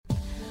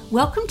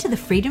Welcome to the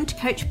Freedom to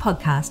Coach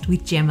podcast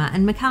with Gemma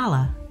and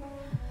Mikala.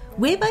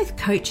 We're both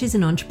coaches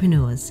and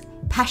entrepreneurs,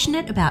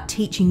 passionate about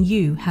teaching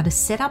you how to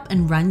set up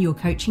and run your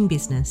coaching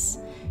business,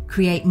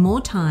 create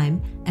more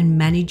time, and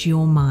manage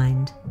your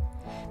mind.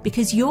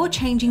 Because you're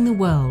changing the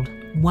world,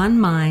 one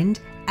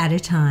mind at a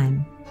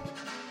time.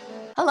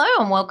 Hello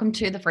and welcome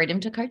to the Freedom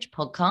to Coach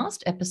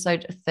podcast,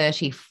 episode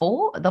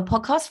 34, the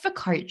podcast for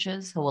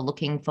coaches who are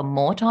looking for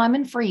more time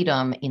and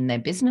freedom in their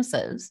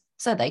businesses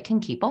so they can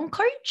keep on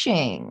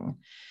coaching.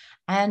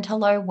 And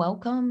hello,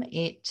 welcome.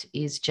 It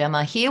is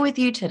Gemma here with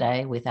you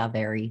today with our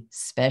very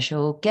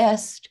special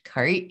guest,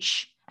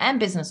 coach and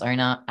business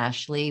owner,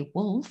 Ashley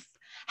Wolf.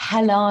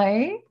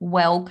 Hello,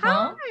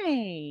 welcome.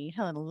 Hi,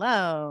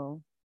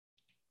 hello.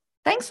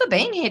 Thanks for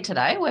being here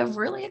today. We're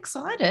really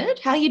excited.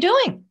 How are you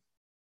doing?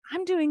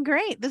 I'm doing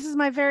great. This is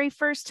my very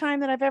first time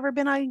that I've ever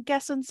been a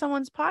guest on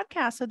someone's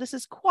podcast. So this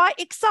is quite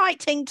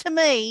exciting to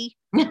me.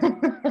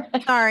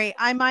 Sorry,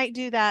 I might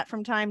do that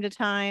from time to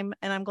time.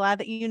 And I'm glad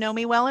that you know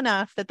me well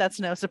enough that that's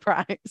no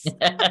surprise.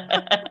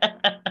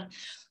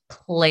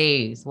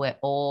 Please, we're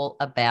all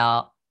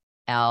about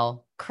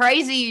our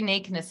crazy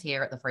uniqueness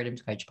here at the Freedom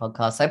to Coach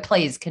podcast. So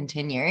please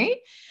continue.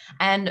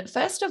 And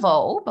first of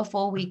all,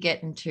 before we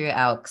get into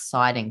our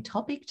exciting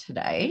topic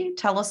today,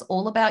 tell us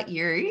all about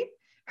you.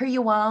 Who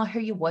you are, who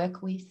you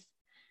work with.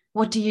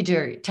 What do you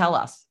do? Tell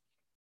us.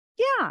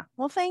 Yeah,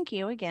 well, thank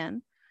you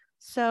again.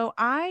 So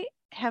I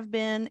have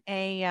been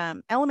a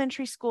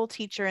elementary school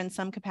teacher in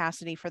some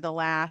capacity for the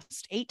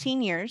last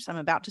 18 years. I'm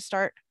about to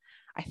start,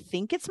 I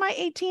think it's my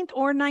 18th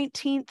or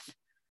 19th.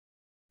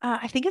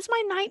 I think it's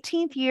my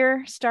 19th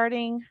year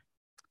starting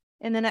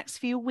in the next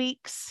few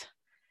weeks.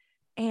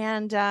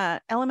 And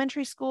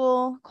elementary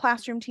school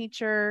classroom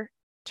teacher,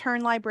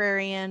 turned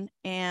librarian,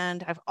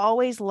 and I've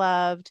always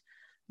loved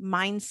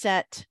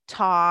mindset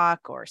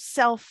talk or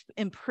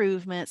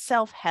self-improvement,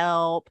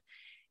 self-help,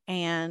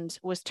 and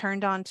was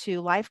turned on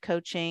to life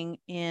coaching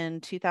in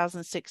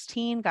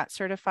 2016, got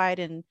certified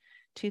in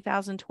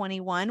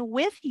 2021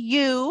 with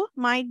you,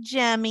 my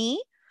Jemmy.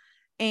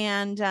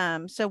 And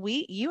so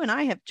you and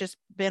I have just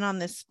been on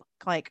this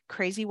like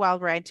crazy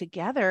wild ride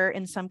together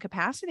in some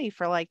capacity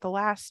for like the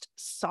last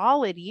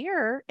solid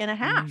year and a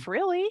half,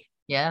 really.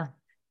 Yeah.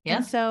 Yeah.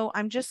 And so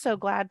I'm just so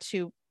glad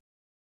to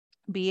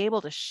be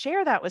able to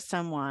share that with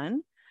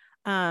someone.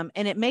 And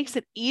it makes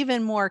it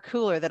even more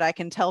cooler that I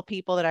can tell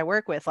people that I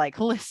work with, like,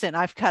 listen,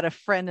 I've got a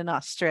friend in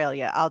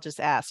Australia. I'll just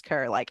ask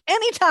her, like,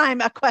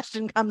 anytime a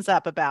question comes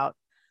up about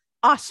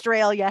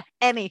Australia,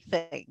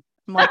 anything.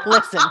 I'm like,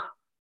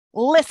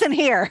 listen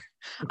here.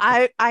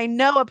 I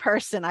know a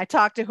person. I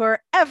talk to her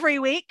every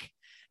week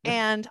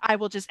and I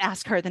will just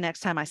ask her the next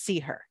time I see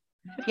her.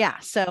 Yeah.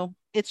 So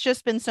it's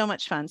just been so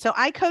much fun. So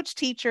I coach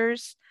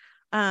teachers.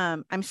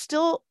 I'm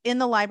still in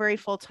the library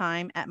full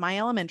time at my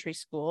elementary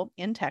school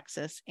in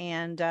Texas.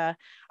 And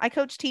I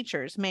coach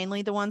teachers,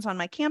 mainly the ones on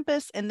my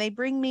campus, and they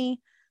bring me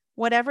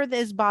whatever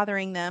is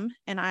bothering them.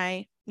 And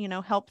I,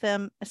 help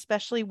them,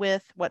 especially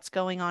with what's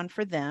going on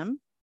for them.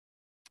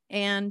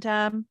 And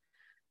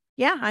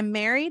yeah, I'm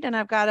married and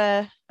I've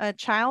got a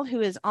child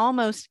who is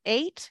almost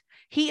 8.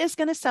 He is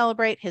going to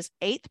celebrate his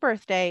 8th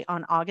birthday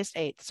on August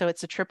 8th. So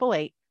it's a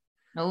 888.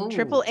 Oh.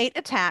 888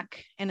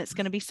 attack. And it's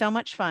going to be so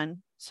much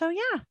fun. So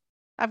yeah.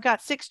 I've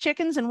got 6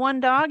 chickens and 1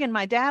 dog, and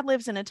my dad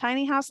lives in a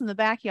tiny house in the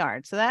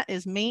backyard. So that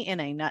is me in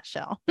a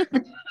nutshell.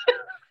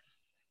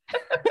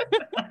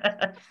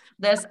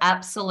 There's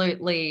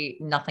absolutely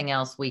nothing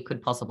else we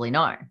could possibly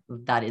know.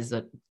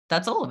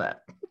 That's all of it.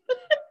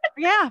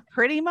 Yeah,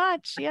 pretty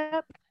much.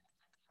 Yep.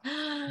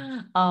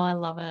 Oh, I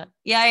love it.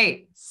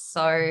 Yay.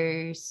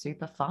 So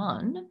super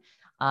fun.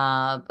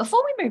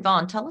 Before we move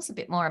on, tell us a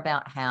bit more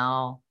about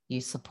how you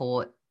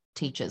support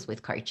teachers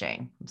with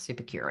coaching. I'm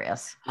super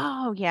curious.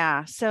 Oh,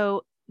 yeah.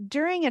 So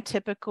during a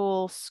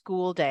typical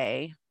school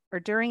day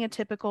or during a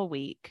typical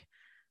week,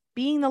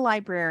 being the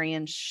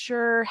librarian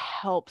sure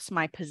helps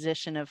my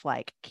position of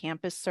like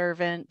campus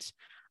servant.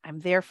 I'm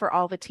there for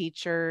all the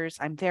teachers.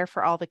 I'm there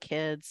for all the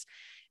kids.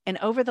 And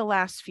over the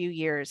last few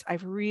years,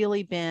 I've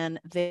really been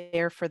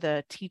there for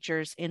the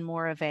teachers in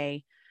more of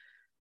I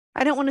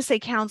don't want to say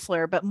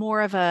counselor, but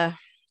more of a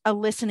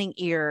listening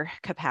ear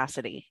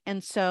capacity.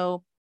 And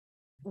so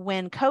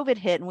when COVID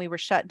hit and we were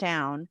shut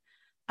down,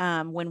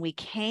 when we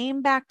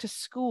came back to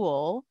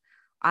school,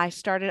 I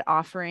started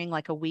offering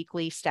like a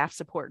weekly staff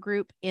support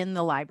group in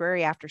the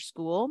library after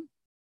school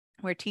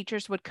where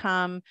teachers would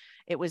come.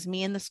 It was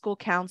me and the school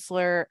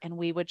counselor, and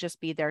we would just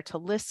be there to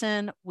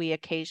listen. We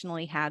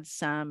occasionally had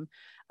some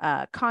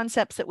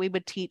concepts that we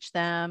would teach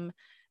them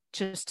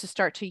just to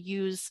start to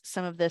use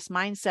some of this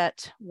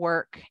mindset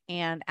work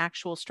and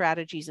actual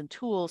strategies and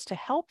tools to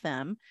help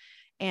them.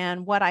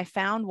 And what I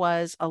found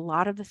was a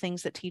lot of the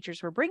things that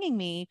teachers were bringing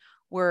me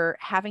were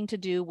having to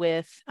do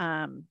with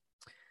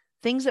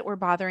things that were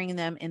bothering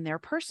them in their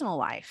personal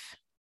life.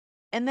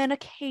 And then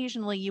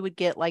occasionally you would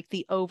get like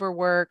the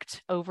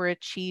overworked,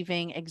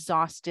 overachieving,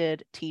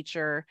 exhausted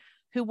teacher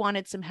who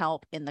wanted some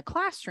help in the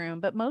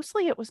classroom, but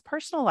mostly it was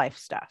personal life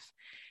stuff.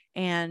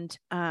 And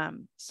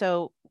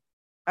so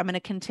I'm going to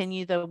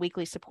continue the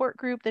weekly support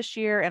group this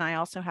year. And I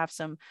also have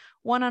some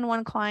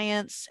one-on-one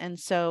clients. And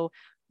so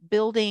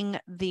building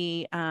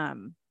the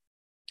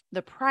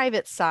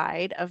private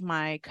side of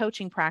my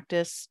coaching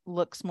practice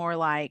looks more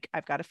like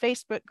I've got a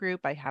Facebook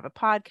group, I have a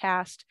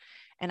podcast,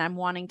 and I'm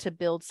wanting to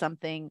build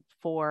something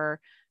for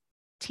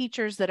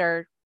teachers that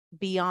are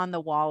beyond the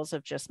walls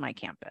of just my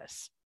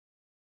campus.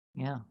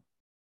 Yeah,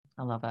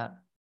 I love it.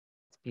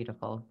 It's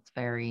beautiful. It's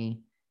very,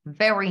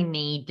 very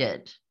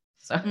needed.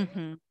 So,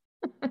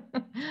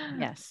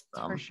 Yes,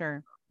 for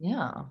sure.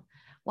 Yeah.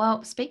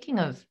 Well, speaking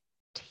of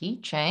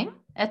teaching,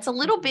 it's a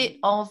little bit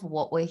of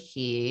what we're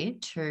here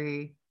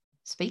to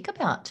speak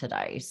about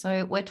today.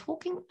 So we're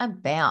talking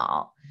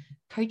about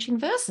coaching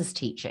versus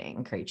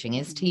teaching. Coaching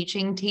is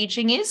teaching,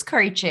 teaching is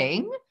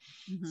coaching.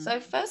 So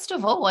first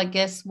of all, I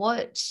guess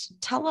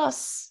tell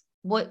us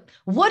what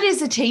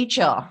is a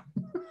teacher?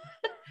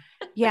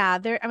 Yeah,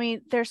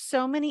 there's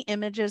so many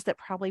images that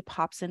probably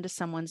pops into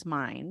someone's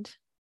mind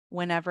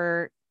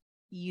whenever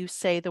you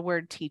say the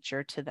word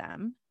teacher to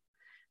them.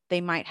 They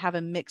might have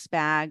a mixed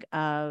bag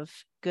of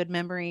good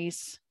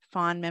memories,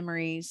 fond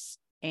memories,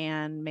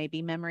 and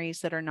maybe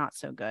memories that are not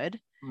so good.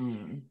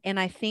 And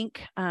I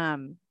think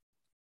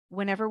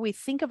whenever we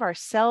think of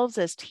ourselves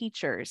as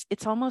teachers,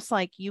 it's almost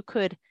like you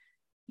could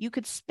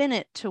spin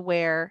it to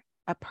where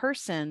a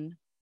person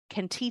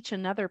can teach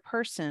another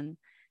person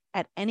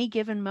at any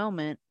given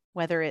moment,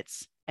 whether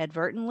it's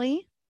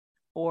advertently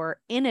or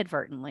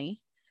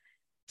inadvertently.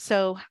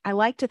 So I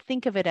like to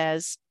think of it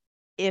as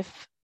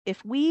if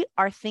we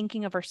are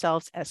thinking of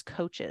ourselves as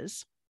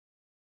coaches,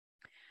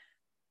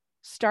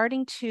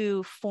 starting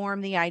to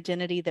form the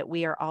identity that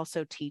we are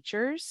also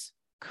teachers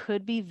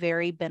could be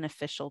very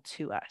beneficial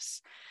to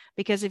us.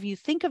 Because if you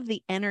think of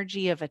the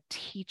energy of a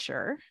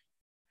teacher,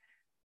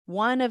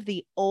 one of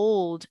the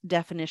old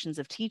definitions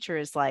of teacher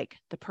is like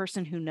the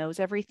person who knows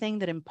everything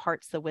that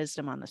imparts the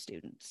wisdom on the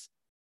students.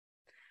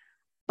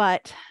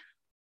 But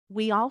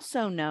we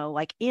also know,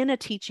 like in a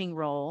teaching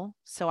role,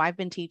 so I've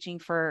been teaching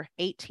for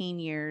 18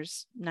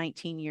 years,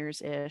 19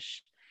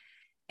 years-ish,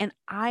 and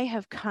I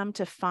have come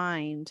to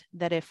find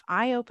that if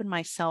I open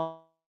myself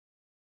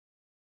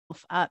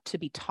up to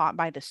be taught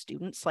by the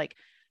students, like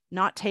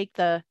not take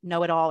the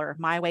know-it-all or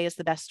my way is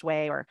the best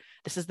way, or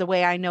this is the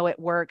way I know it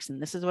works,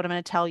 and this is what I'm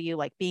going to tell you,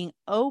 like being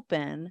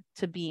open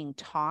to being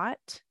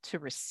taught, to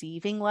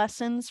receiving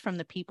lessons from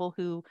the people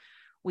who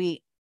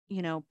we,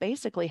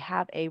 basically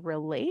have a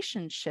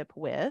relationship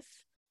with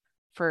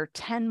for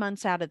 10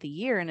 months out of the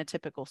year in a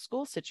typical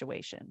school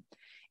situation.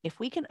 If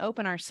we can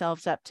open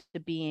ourselves up to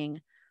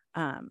being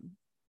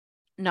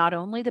not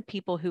only the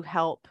people who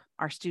help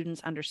our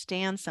students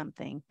understand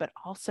something, but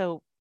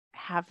also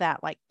have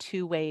that like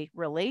two-way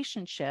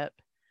relationship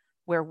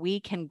where we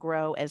can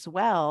grow as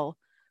well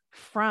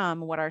from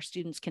what our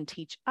students can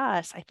teach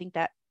us, I think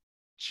that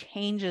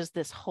changes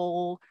this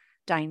whole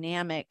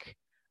dynamic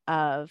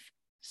of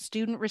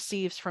student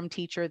receives from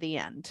teacher, the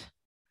end.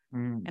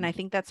 And I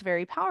think that's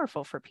very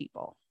powerful for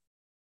people.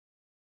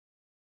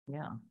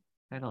 Yeah,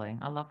 totally.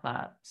 I love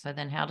that. So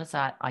then how does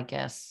that, I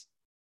guess,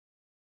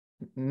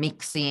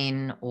 mix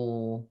in,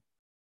 or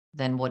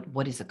then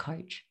what is a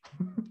coach?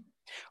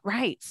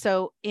 Right.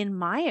 So in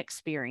my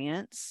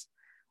experience,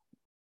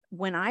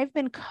 when I've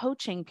been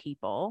coaching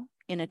people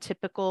in a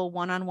typical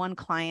one-on-one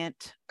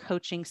client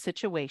coaching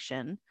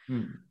situation,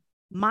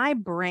 my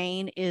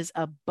brain is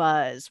a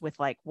buzz with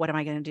like, what am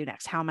I going to do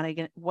next? How am I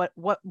going to,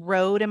 what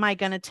road am I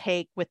going to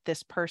take with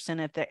this person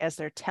as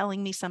they're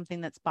telling me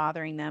something that's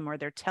bothering them, or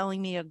they're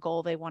telling me a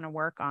goal they want to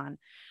work on?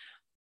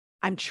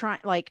 I'm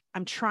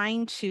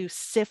trying to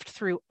sift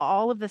through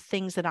all of the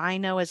things that I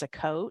know as a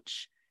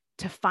coach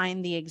to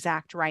find the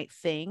exact right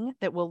thing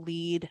that will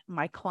lead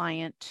my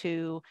client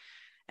to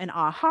an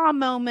aha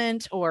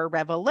moment or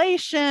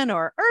revelation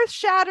or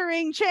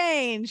earth-shattering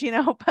change,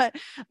 but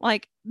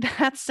like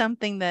that's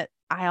something that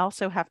I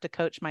also have to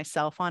coach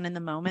myself on in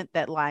the moment,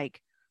 that like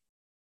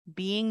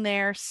being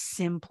there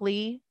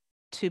simply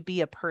to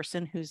be a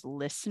person who's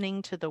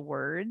listening to the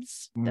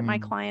words that my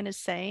client is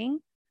saying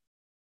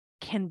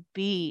can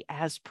be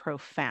as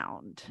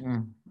profound,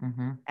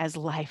 as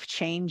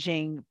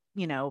life-changing,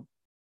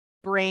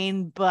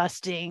 brain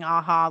busting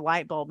aha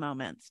light bulb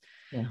moments.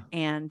 Yeah.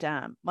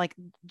 And like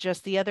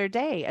just the other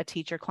day, a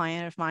teacher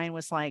client of mine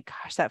was like,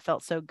 gosh, that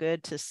felt so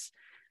good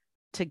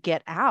to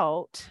get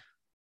out.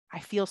 I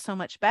feel so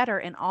much better.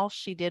 And all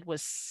she did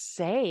was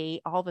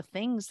say all the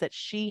things that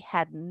she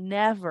had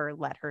never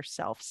let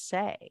herself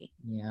say.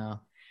 Yeah.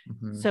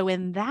 So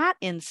in that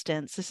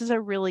instance, this is a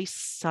really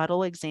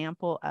subtle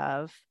example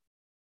of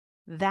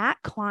that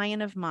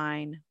client of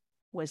mine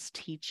was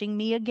teaching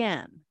me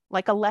again,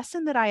 like a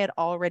lesson that I had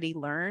already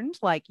learned,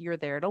 like you're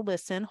there to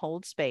listen,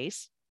 hold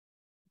space.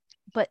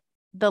 But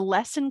the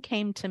lesson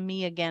came to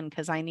me again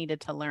because I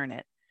needed to learn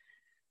it.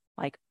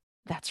 Like,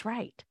 that's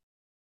right.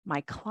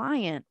 My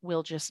client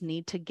will just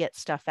need to get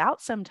stuff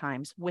out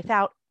sometimes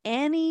without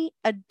any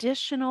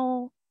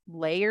additional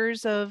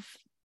layers of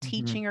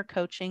teaching or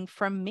coaching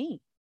from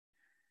me.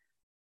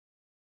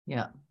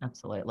 Yeah,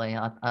 absolutely.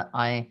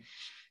 I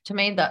To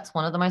me, that's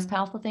one of the most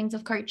powerful things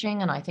of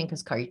coaching. And I think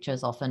as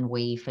coaches, often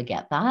we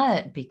forget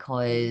that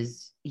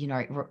because,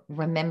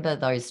 remember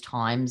those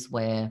times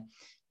where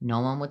no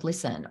one would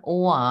listen,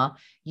 or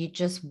you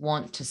just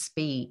want to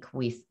speak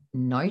with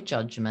no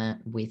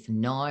judgment, with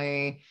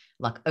no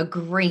like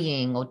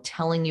agreeing or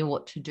telling you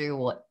what to do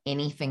or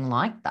anything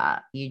like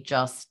that. You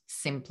just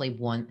simply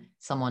want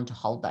someone to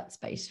hold that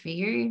space for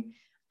you.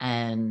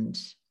 And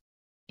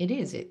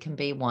it can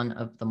be one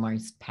of the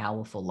most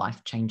powerful,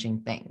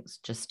 life-changing things,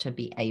 just to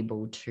be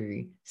able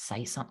to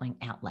say something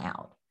out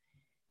loud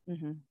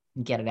and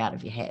get it out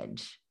of your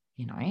head,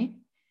 Yeah.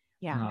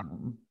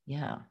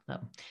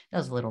 That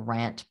was a little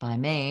rant by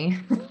me.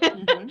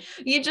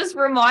 You just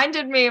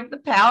reminded me of the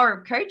power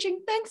of coaching.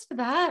 Thanks for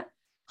that.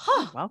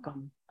 You're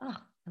welcome. Oh,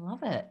 I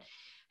love it.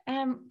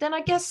 Then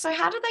I guess, so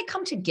how do they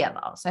come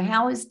together? So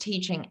how is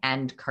teaching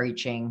and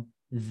coaching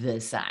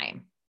the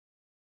same?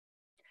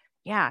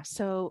 Yeah.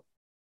 So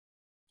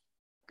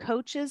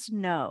coaches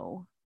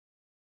know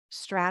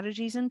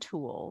strategies and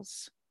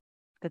tools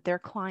that their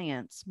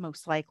clients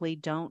most likely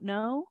don't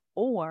know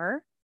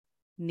or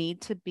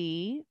need to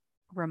be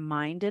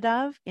reminded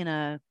of.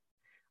 In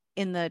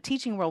the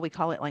teaching world, we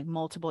call it like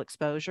multiple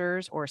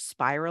exposures or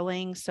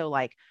spiraling. So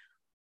like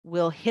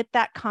we'll hit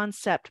that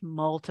concept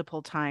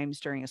multiple times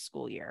during a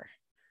school year.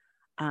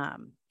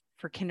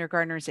 For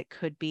kindergartners, it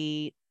could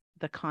be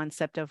the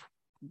concept of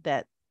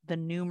that the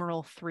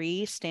numeral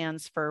 3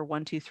 stands for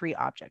 1, 2, 3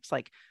 objects,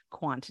 like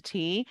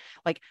quantity.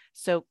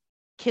 So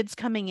kids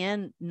coming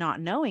in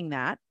not knowing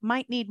that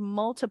might need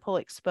multiple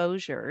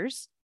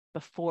exposures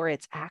before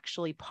it's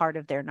actually part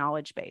of their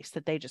knowledge base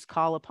that they just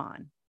call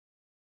upon.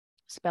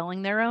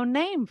 Spelling their own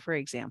name, for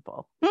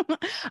example.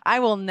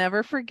 I will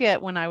never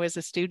forget when I was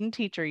a student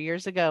teacher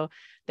years ago,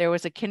 there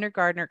was a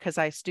kindergartner, because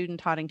I student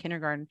taught in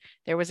kindergarten,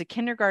 there was a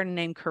kindergarten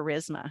named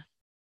Charisma.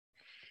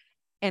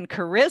 And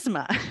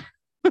Charisma.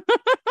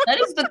 That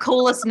is the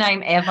coolest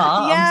name ever.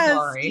 Yes, I'm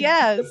sorry.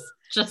 Yes.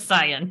 Just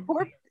saying.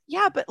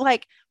 But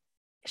like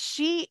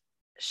she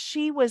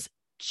was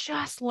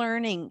just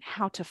learning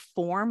how to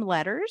form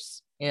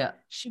letters. Yeah.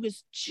 She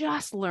was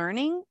just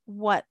learning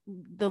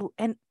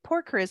and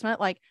poor Charisma,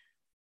 like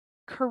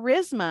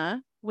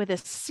charisma with a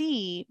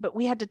C, but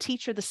we had to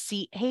teach her the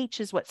CH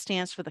is what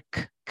stands for the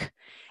k.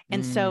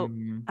 And so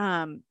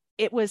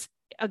it was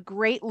a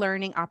great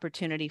learning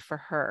opportunity for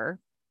her.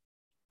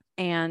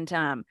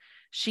 And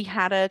she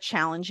had a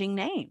challenging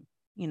name,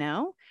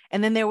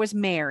 and then there was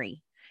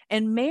Mary.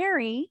 And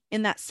Mary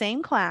in that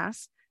same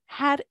class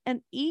had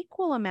an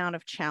equal amount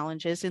of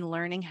challenges in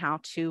learning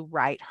how to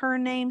write her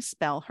name,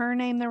 spell her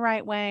name the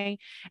right way.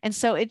 And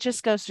so it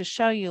just goes to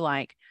show you,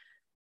 like,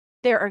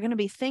 there are going to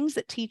be things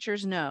that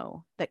teachers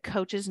know, that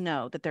coaches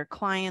know, that their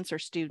clients or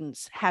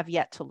students have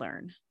yet to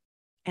learn.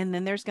 And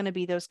then there's going to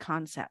be those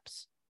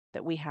concepts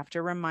that we have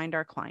to remind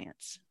our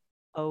clients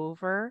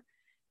over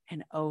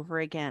and over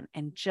again.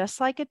 And just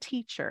like a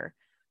teacher,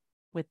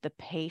 with the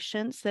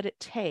patience that it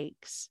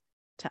takes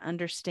to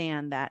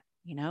understand that,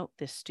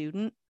 this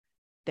student,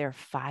 they're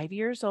 5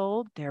 years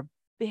old, they're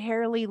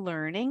barely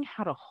learning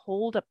how to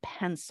hold a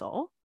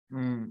pencil.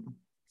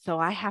 So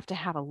I have to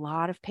have a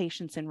lot of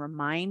patience in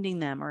reminding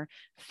them or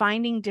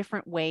finding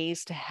different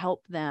ways to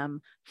help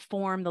them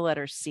form the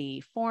letter C,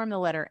 form the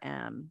letter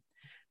M.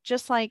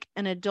 Just like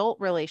an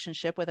adult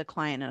relationship with a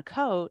client and a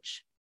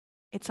coach,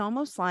 it's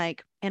almost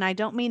like, and I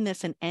don't mean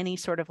this in any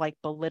sort of like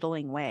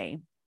belittling way,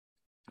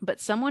 but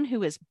someone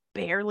who is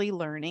barely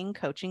learning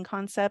coaching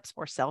concepts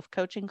or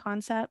self-coaching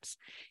concepts,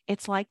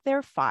 it's like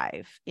they're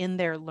 5 in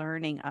their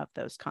learning of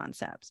those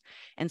concepts.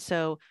 And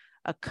so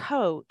a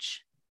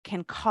coach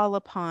can call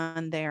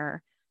upon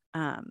their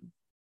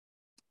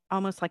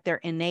almost like their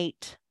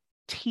innate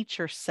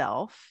teacher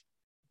self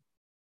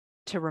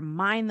to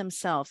remind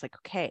themselves, like,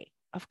 okay,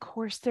 of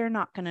course they're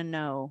not going to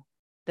know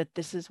that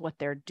this is what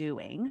they're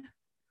doing.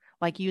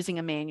 Like using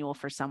a manual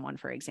for someone,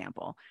 for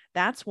example,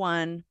 that's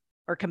one,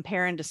 or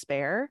compare and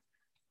despair.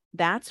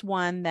 That's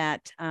one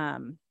that I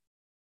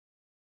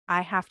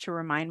have to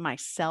remind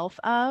myself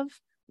of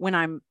when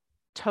I'm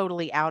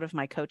totally out of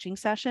my coaching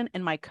session.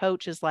 And my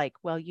coach is like,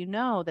 well,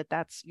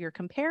 you're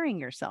comparing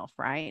yourself,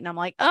 right? And I'm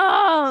like,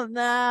 oh,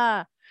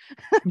 nah.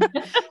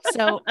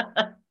 So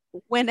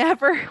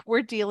whenever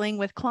we're dealing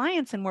with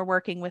clients and we're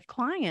working with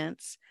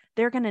clients,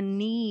 they're going to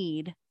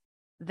need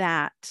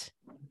that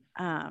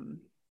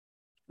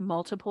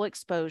multiple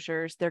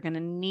exposures. They're going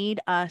to need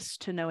us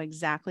to know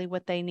exactly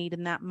what they need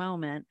in that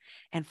moment,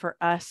 and for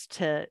us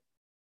to,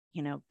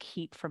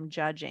 keep from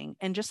judging.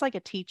 And just like a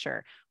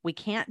teacher, we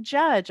can't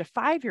judge a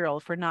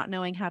 5-year-old for not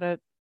knowing how to,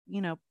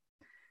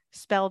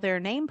 spell their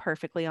name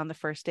perfectly on the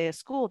first day of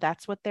school.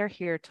 That's what they're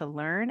here to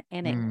learn.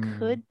 And it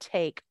could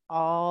take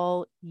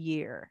all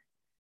year.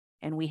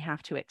 And we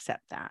have to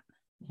accept that.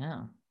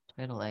 Yeah,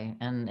 totally.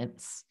 And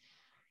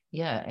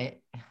I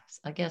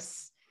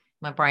guess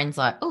my brain's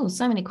like, oh,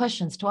 so many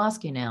questions to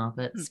ask you now.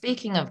 But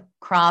speaking of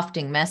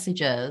crafting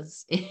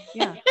messages,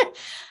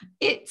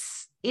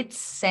 it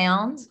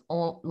sounds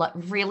like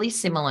really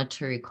similar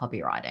to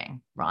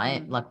copywriting,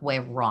 right? Like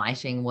we're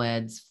writing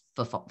words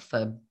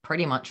for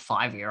pretty much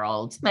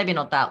 5-year-olds, maybe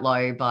not that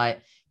low,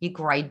 but your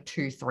grade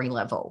 2, 3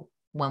 level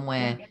when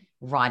we're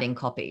writing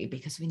copy,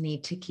 because we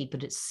need to keep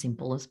it as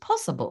simple as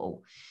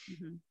possible,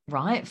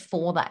 right?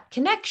 For that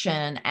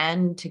connection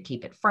and to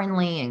keep it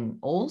friendly and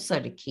also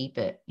to keep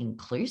it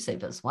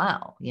inclusive as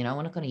well. You know,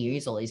 we're not going to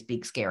use all these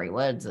big, scary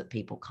words that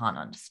people can't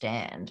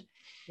understand.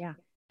 Yeah.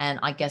 And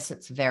I guess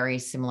it's very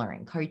similar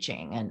in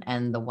coaching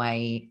and the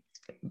way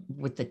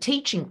with the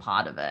teaching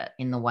part of it,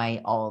 in the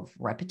way of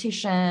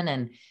repetition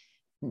and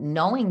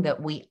knowing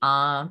that we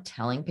are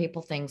telling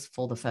people things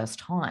for the first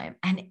time.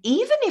 And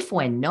even if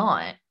we're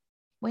not,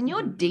 when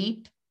you're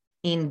deep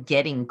in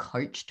getting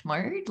coached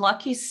mode,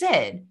 like you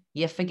said,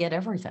 you forget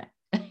everything.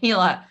 You're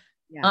like,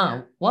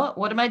 oh,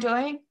 what am I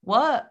doing?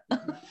 What?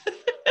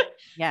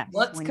 Yes.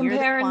 What's when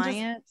comparing you're the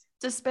client,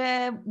 to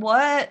spare?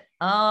 What?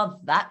 Oh,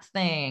 that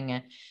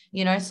thing.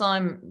 You know, so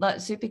I'm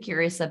like super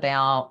curious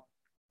about,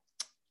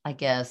 I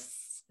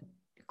guess,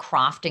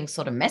 crafting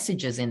sort of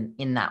messages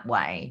in that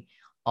way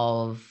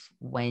of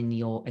when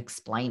you're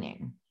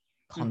explaining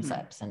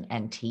concepts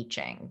and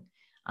teaching.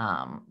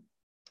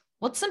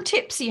 What's some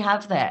tips you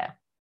have there?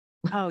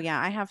 Oh yeah,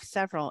 I have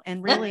several.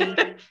 And really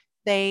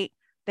they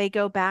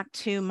go back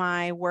to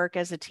my work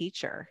as a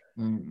teacher.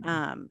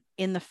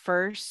 In the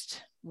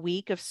first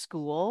week of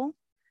school,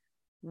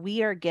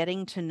 we are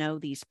getting to know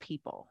these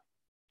people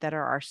that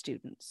are our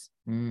students.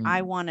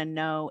 I want to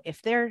know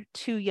if they're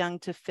too young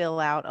to fill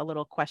out a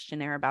little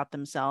questionnaire about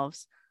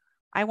themselves.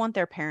 I want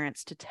their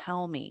parents to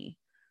tell me,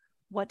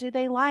 what do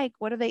they like?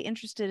 What are they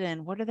interested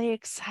in? What are they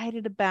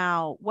excited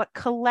about? What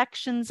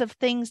collections of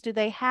things do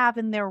they have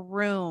in their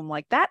room?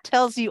 Like that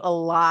tells you a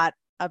lot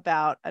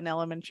about an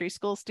elementary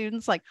school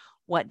student's, like,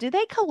 what do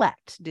they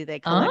collect? Do they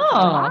collect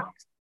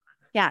blocks?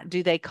 Yeah.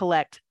 Do they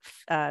collect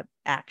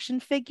action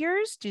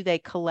figures? Do they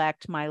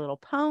collect My Little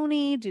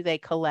Pony? Do they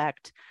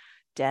collect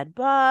dead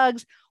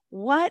bugs?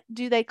 What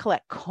do they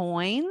collect?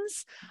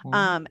 Coins.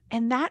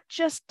 And that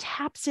just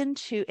taps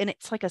into, and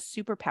it's like a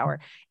superpower.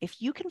 If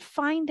you can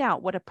find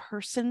out what a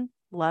person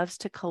loves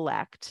to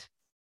collect,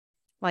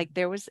 like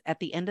there was at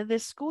the end of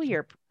this school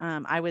year,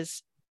 I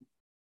was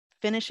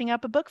finishing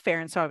up a book fair.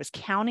 And so I was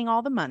counting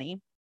all the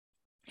money,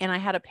 and I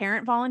had a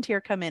parent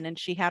volunteer come in, and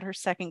she had her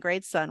 2nd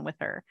grade son with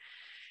her.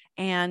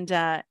 And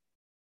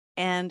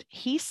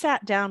he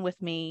sat down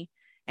with me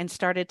and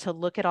started to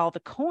look at all the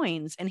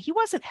coins, and he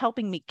wasn't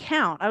helping me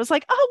count. I was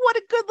like, oh, what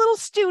a good little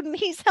student.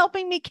 He's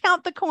helping me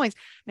count the coins.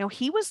 No,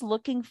 he was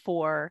looking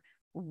for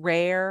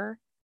rare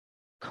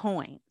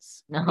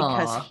coins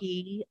because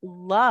he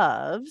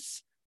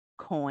loves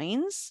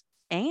coins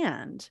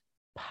and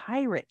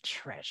pirate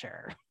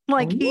treasure.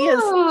 Like he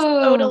is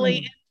totally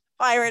into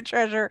pirate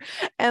treasure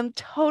and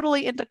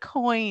totally into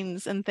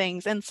coins and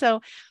things. And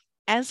so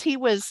as he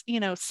was,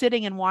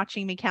 sitting and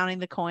watching me counting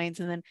the coins,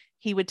 and then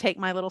he would take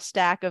my little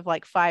stack of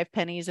like 5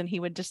 pennies and he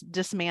would just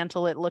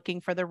dismantle it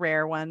looking for the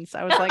rare ones.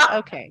 I was like,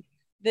 okay,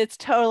 it's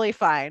totally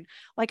fine.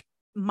 Like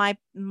my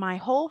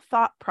whole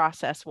thought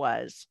process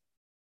was,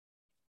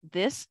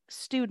 this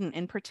student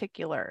in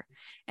particular,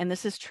 and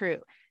this is true,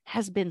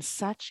 has been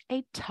such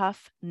a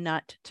tough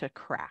nut to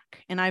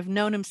crack. And I've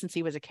known him since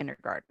he was a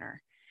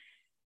kindergartner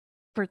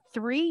for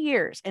 3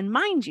 years. And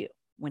mind you,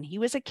 when he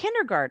was a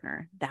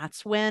kindergartner,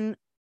 that's when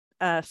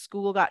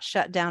school got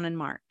shut down in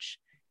March.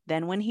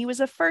 Then when he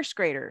was a 1st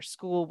grader,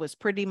 school was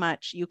pretty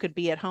much, you could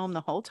be at home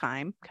the whole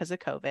time because of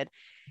COVID.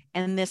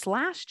 And this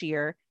last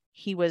year,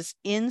 he was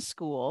in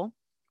school,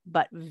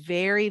 but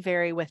very,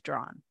 very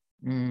withdrawn.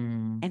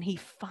 And he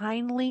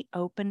finally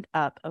opened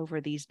up over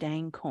these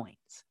dang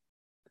coins.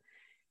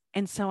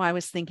 And so I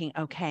was thinking,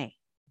 okay,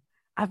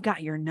 I've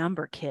got your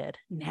number, kid.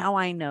 Now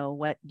I know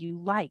what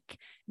you like.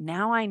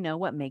 Now I know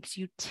what makes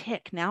you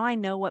tick. Now I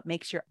know what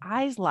makes your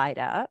eyes light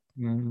up.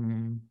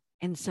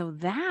 And so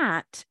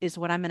that is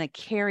what I'm going to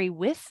carry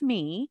with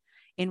me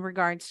in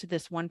regards to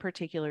this one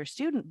particular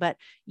student. But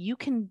you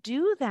can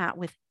do that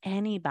with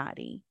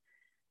anybody.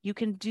 You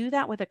can do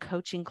that with a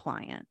coaching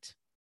client.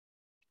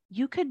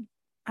 You could,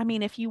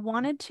 if you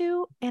wanted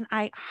to, and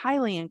I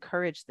highly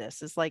encourage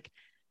this, is like,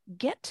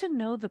 get to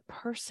know the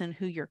person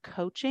who you're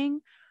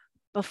coaching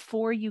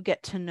before you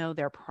get to know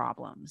their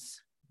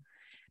problems.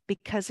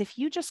 Because if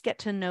you just get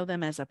to know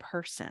them as a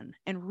person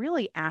and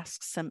really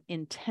ask some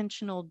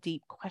intentional,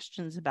 deep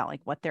questions about like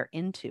what they're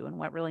into and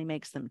what really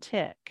makes them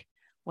tick,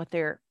 what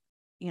their,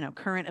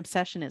 current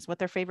obsession is, what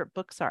their favorite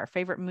books are,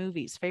 favorite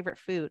movies, favorite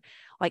food,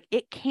 like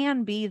it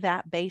can be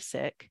that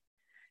basic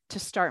to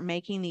start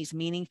making these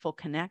meaningful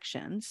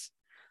connections.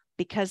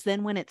 Because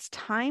then when it's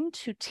time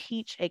to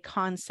teach a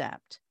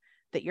concept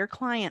that your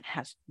client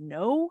has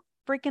no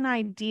freaking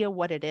idea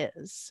what it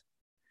is,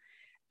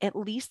 at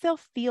least they'll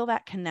feel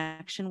that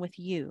connection with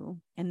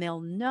you, and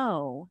they'll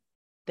know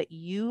that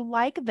you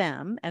like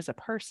them as a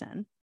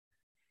person.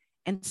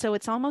 And so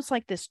it's almost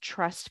like this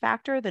trust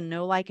factor, the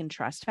know, like, and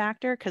trust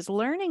factor, because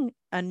learning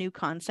a new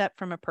concept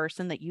from a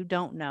person that you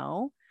don't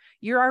know,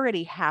 you're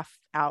already half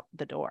out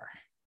the door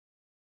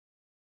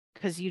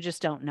because you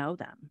just don't know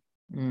them.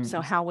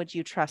 So how would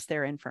you trust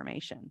their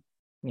information?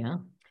 Yeah.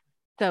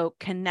 So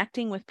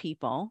connecting with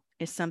people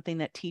is something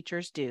that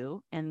teachers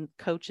do and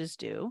coaches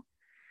do.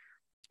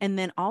 And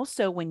then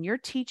also when you're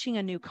teaching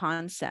a new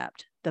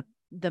concept,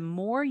 the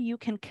more you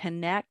can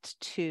connect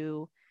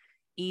to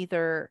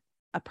either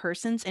a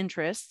person's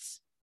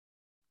interests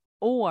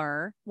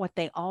or what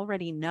they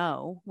already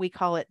know, we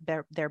call it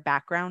their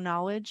background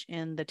knowledge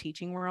in the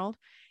teaching world.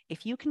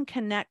 If you can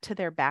connect to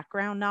their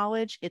background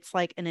knowledge, it's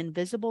like an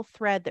invisible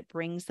thread that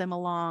brings them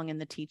along in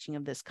the teaching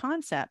of this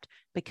concept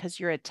because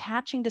you're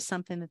attaching to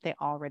something that they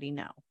already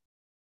know.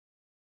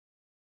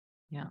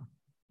 Yeah,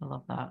 I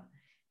love that.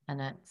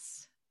 And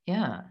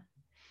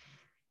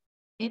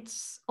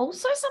it's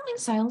also something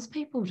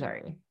salespeople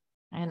do.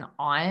 And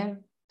I've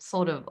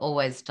sort of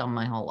always done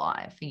my whole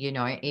life.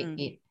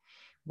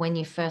 When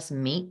you first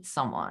meet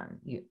someone,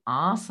 you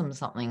ask them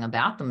something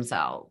about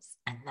themselves,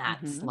 and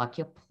that's like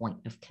your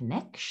point of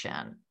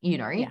connection,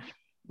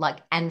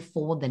 and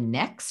for the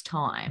next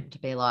time to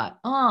be like,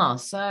 oh,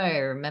 so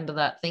remember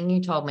that thing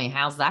you told me,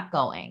 how's that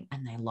going?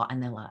 And they're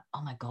like,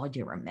 oh my God,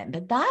 you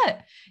remembered that?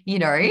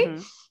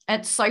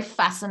 It's so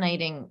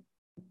fascinating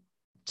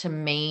to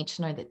me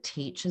to know that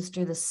teachers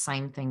do the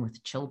same thing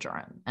with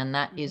children, and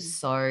that is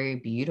so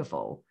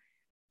beautiful.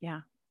 Yeah.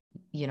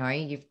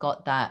 You've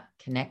got that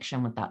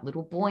connection with that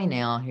little boy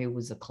now who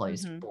was a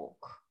closed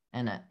book,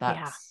 and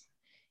that's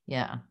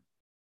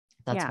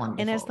wonderful.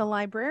 And as the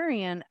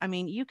librarian, I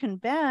mean, you can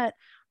bet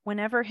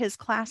whenever his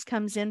class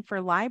comes in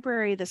for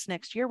library this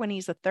next year, when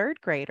he's a third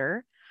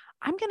grader,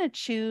 I'm going to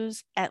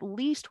choose at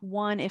least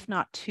one, if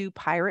not two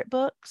pirate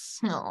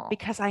books,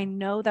 because I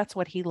know that's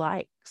what he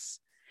likes.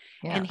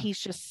 Yeah. And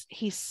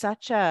he's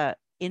such a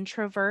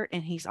introvert,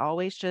 and he's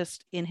always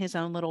just in his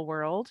own little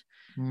world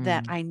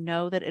that I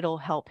know that it'll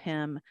help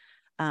him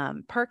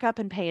perk up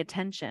and pay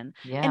attention.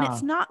 Yeah. And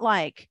it's not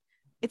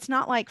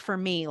like for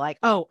me, like,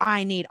 oh,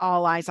 I need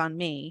all eyes on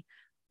me,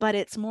 but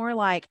it's more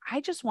like, I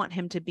just want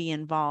him to be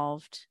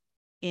involved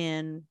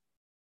in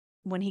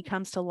when he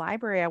comes to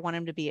library. I want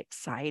him to be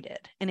excited.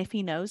 And if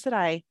he knows that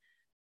I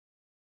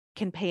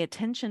can pay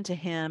attention to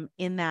him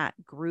in that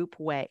group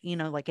way,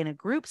 like in a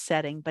group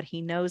setting, but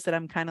he knows that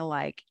I'm kind of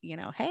like,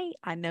 hey,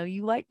 I know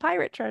you like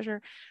Pirate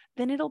Treasure,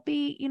 then it'll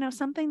be,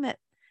 something that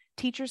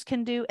teachers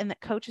can do and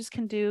that coaches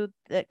can do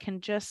that can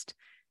just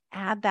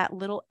add that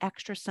little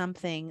extra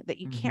something that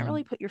you can't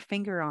really put your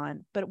finger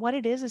on. But what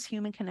it is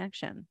human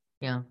connection.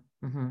 Yeah.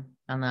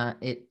 And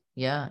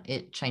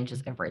it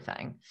changes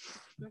everything.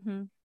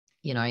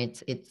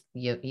 It's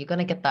you're going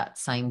to get that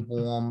same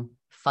warm,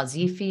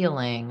 fuzzy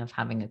feeling of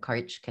having a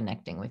coach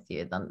connecting with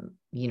you. Then,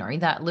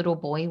 that little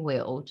boy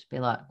will to be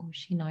like, oh,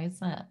 she knows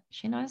that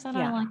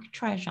I like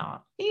treasure,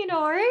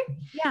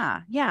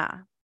 Yeah. Yeah.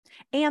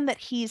 And that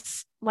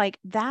he's like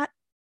that.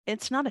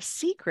 It's not a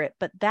secret,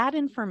 but that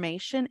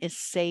information is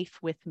safe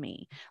with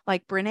me.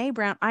 Like Brené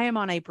Brown, I am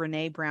on a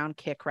Brené Brown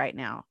kick right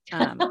now.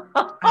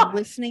 I'm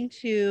listening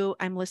to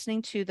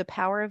The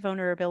Power of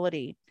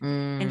Vulnerability.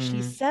 And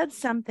she said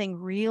something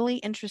really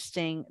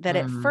interesting that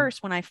at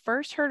first, when I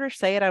first heard her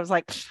say it, I was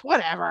like,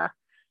 whatever.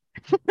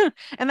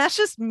 And that's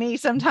just me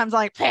sometimes,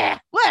 like,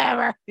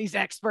 whatever. These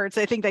experts,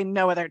 they think they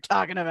know what they're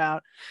talking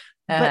about.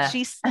 But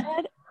she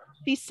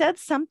said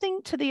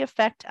something to the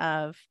effect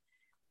of,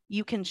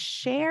 you can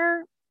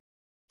share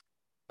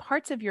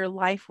parts of your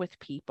life with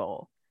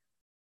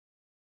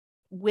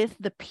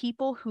the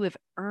people who have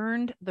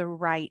earned the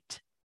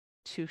right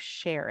to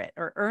share it,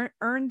 or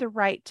earn the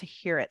right to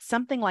hear it.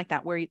 Something like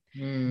that, where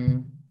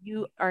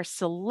you are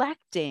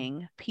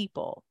selecting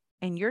people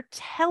and you're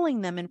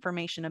telling them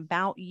information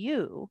about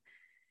you,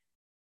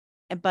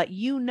 but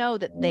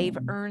that they've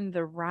earned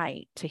the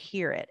right to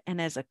hear it. And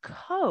as a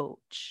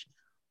coach,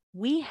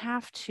 we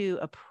have to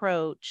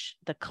approach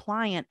the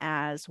client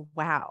as,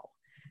 wow,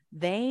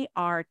 they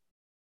are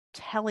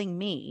telling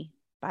me,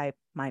 by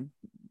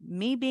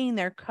me being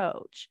their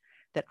coach,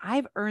 that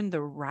I've earned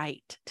the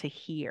right to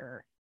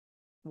hear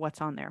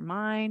what's on their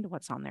mind,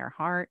 what's on their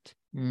heart,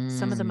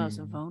 some of the most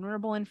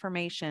vulnerable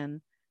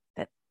information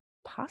that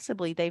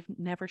possibly they've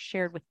never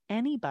shared with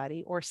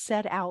anybody or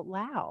said out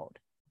loud.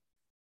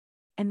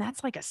 And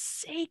that's like a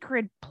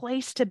sacred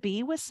place to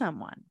be with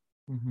someone.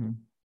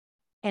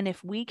 And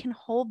if we can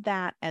hold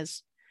that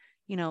as,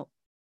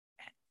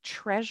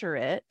 treasure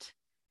it,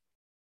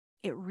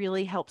 it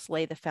really helps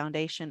lay the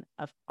foundation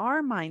of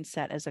our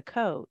mindset as a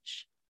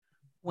coach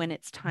when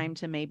it's time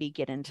to maybe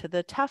get into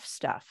the tough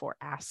stuff or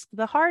ask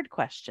the hard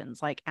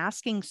questions. Like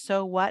asking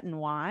so what and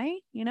why,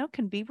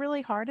 can be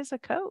really hard as a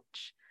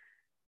coach,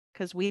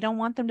 because we don't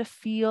want them to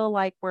feel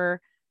like we're,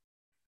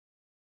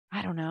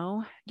 I don't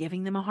know,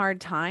 giving them a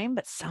hard time,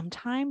 but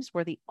sometimes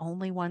we're the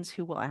only ones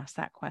who will ask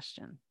that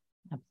question.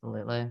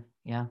 Absolutely.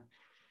 Yeah.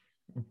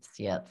 It's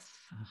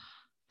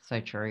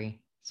so true.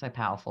 So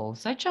powerful,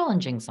 so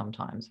challenging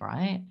sometimes,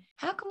 right?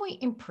 How can we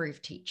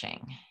improve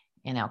teaching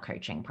in our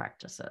coaching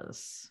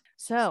practices?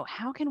 So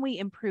how can we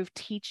improve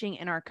teaching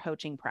in our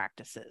coaching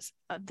practices?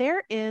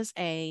 There is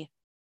a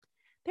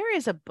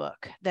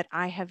book that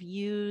I have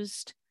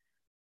used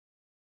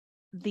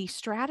the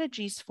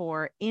strategies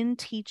for in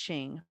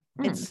teaching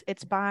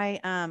It's by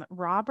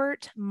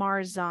Robert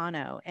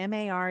Marzano,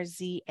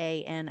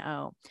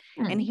 Marzano.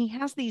 And he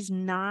has these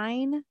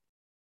 9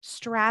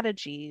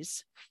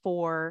 strategies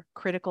for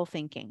critical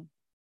thinking.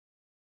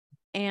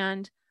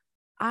 And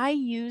I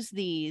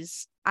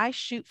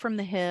shoot from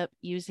the hip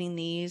using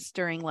these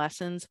during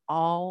lessons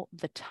all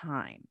the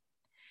time.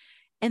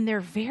 And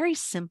they're very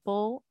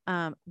simple.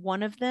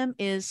 One of them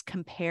is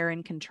compare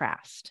and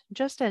contrast,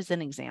 just as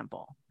an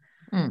example.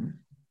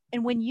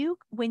 And when you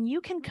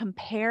can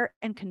compare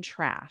and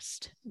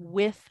contrast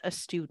with a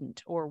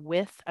student or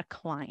with a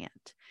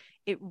client,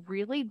 it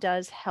really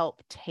does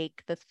help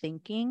take the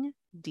thinking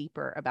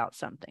deeper about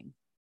something.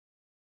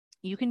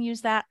 You can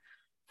use that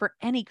for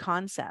any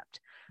concept,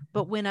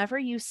 but whenever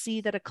you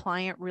see that a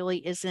client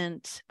really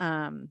isn't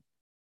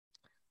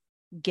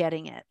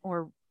getting it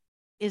or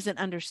isn't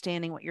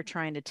understanding what you're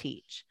trying to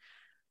teach,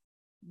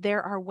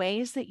 there are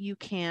ways that you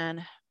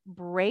can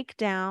break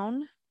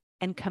down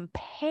and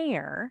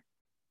compare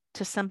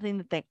to something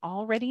that they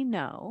already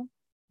know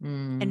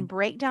and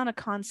break down a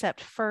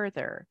concept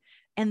further.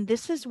 And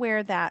this is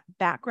where that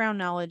background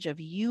knowledge of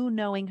you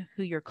knowing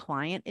who your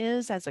client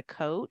is as a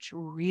coach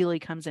really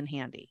comes in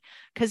handy.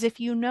 Because if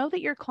you know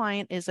that your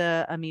client is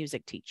a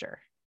music teacher,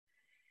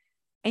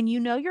 and you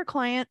know your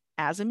client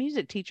as a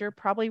music teacher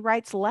probably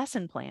writes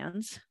lesson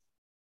plans,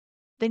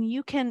 then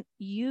you can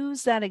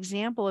use that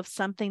example of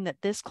something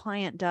that this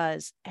client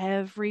does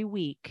every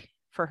week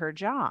for her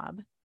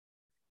job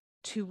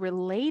to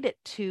relate it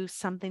to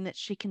something that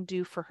she can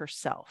do for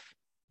herself.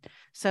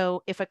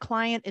 So if a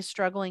client is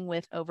struggling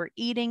with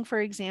overeating, for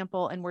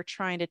example, and we're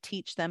trying to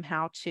teach them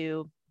how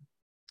to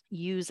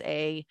use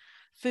a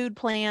food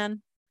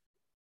plan,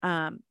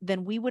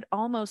 then we would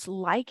almost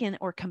liken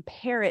or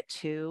compare it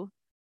to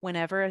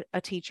whenever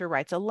a teacher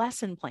writes a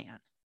lesson plan.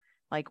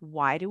 Like,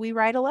 why do we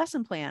write a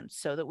lesson plan?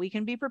 So that we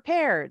can be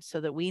prepared,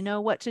 so that we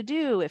know what to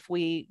do if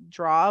we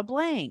draw a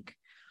blank.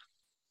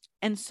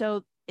 And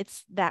so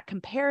it's that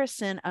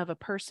comparison of a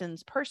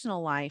person's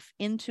personal life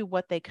into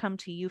what they come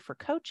to you for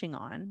coaching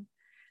on.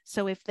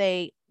 So if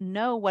they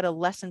know what a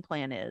lesson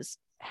plan is,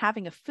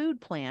 having a food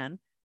plan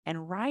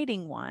and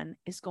writing one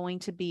is going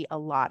to be a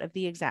lot of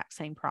the exact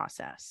same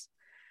process.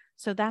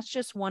 So that's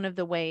just one of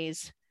the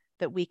ways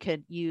that we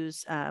could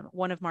use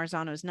one of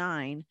Marzano's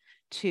 9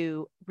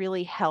 to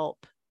really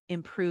help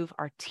improve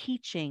our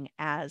teaching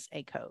as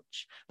a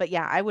coach. But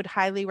yeah, I would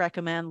highly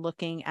recommend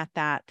looking at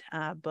that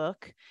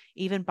book.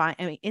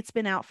 It's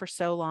been out for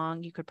so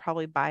long, you could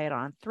probably buy it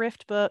on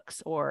Thrift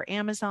Books or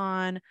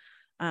Amazon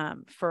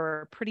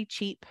for pretty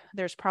cheap.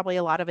 There's probably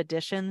a lot of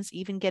editions.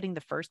 Even getting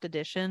the first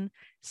edition,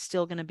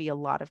 still going to be a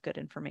lot of good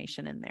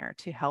information in there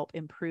to help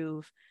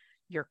improve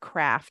your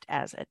craft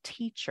as a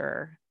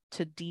teacher,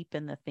 to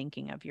deepen the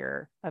thinking of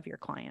your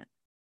client.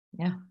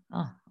 Yeah.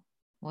 Oh,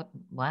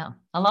 wow.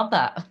 I love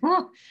that.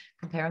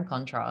 Compare and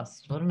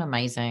contrast. What an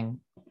amazing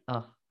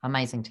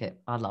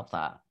tip. I love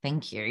that.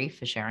 Thank you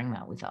for sharing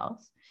that with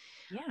us.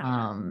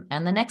 Yeah.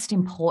 And the next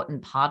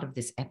important part of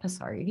this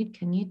episode,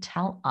 can you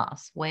tell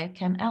us, where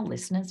can our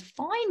listeners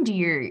find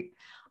you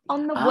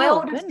on the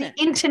world of the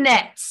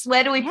internet?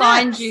 Where do we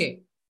find you?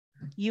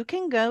 You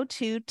can go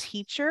to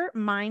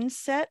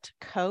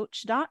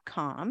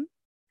teachermindsetcoach.com.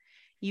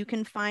 You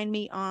can find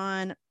me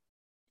on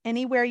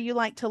anywhere you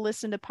like to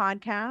listen to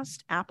podcasts,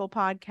 Apple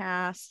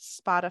Podcasts,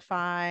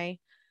 Spotify,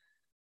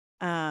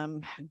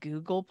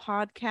 Google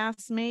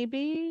Podcasts,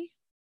 maybe.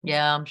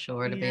 Yeah, I'm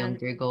sure it'll be on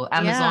Google.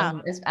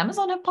 Amazon. Is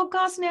Amazon have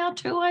podcasts now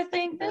too? I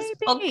think there's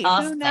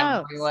podcasts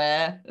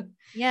everywhere.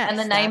 Yes. And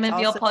the name of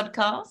your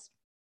podcast?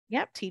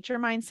 Yep. Teacher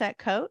Mindset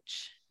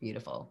Coach.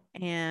 Beautiful.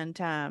 And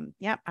I'm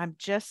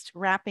just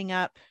wrapping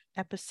up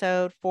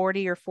episode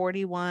 40 or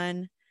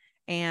 41.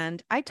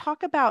 And I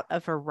talk about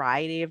a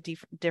variety of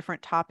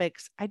different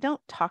topics. I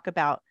don't talk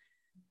about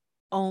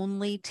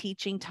only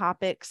teaching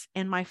topics.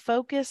 And my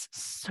focus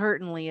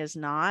certainly is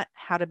not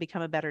how to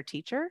become a better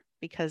teacher,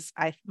 because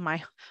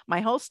my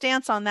whole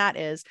stance on that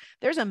is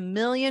there's a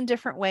million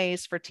different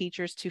ways for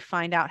teachers to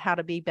find out how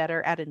to be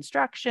better at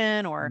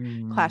instruction or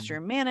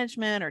classroom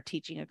management or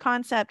teaching a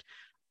concept.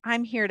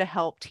 I'm here to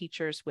help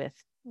teachers with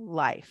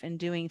life and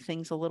doing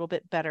things a little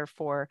bit better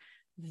for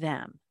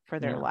them, for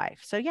their life.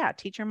 So yeah,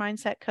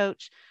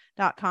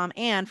 teachermindsetcoach.com.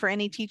 And for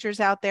any teachers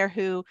out there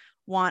who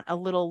want a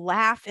little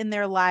laugh in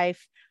their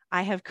life,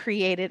 I have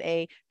created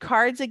a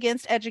Cards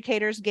Against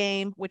Educators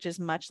game, which is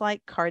much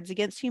like Cards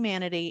Against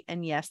Humanity.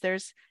 And yes,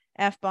 there's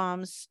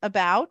F-bombs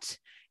about.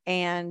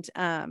 And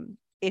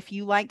if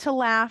you like to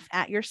laugh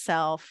at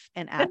yourself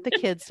and at the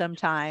kids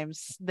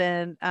sometimes,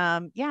 then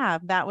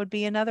that would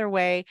be another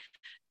way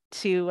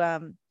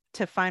to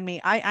find me.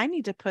 I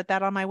need to put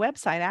that on my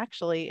website,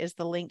 actually, is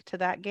the link to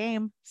that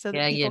game so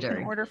that people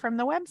can order from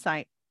the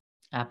website.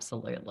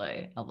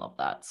 Absolutely. I love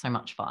that. So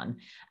much fun.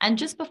 And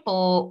just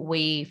before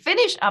we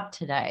finish up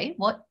today,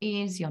 what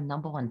is your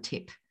number one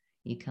tip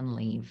you can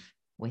leave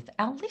with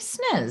our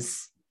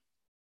listeners?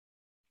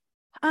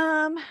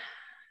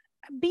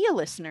 Be a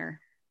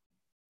listener.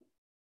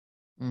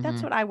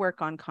 That's what I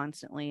work on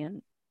constantly.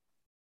 And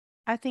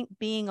I think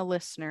being a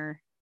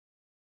listener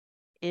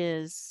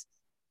is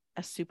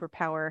a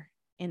superpower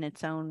in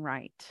its own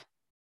right.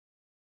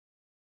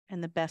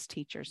 And the best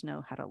teachers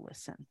know how to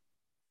listen.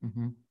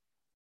 Mm-hmm.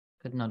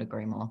 Could not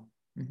agree more.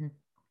 Mm-hmm.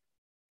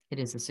 It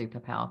is a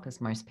superpower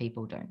because most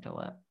people don't do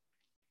it.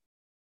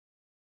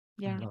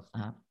 Yeah. I love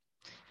that.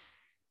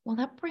 Well,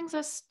 that brings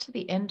us to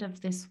the end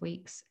of this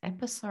week's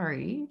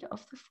episode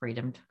of the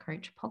Freedom to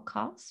Coach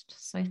podcast.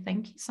 So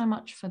thank you so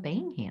much for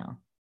being here.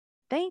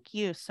 Thank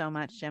you so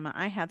much, Gemma.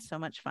 I had so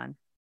much fun.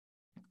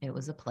 It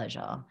was a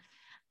pleasure.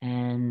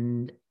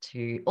 And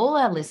to all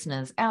our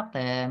listeners out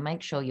there,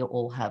 make sure you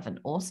all have an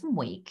awesome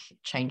week,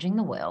 changing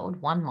the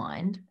world one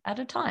mind at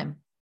a time.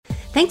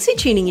 Thanks for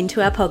tuning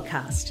into our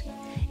podcast.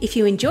 If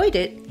you enjoyed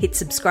it, hit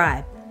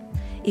subscribe.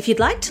 If you'd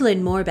like to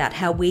learn more about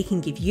how we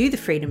can give you the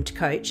freedom to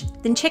coach,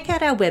 then check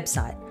out our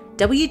website,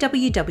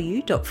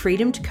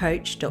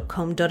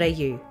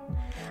 www.freedomtocoach.com.au.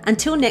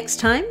 Until next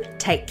time,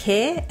 take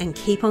care and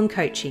keep on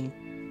coaching.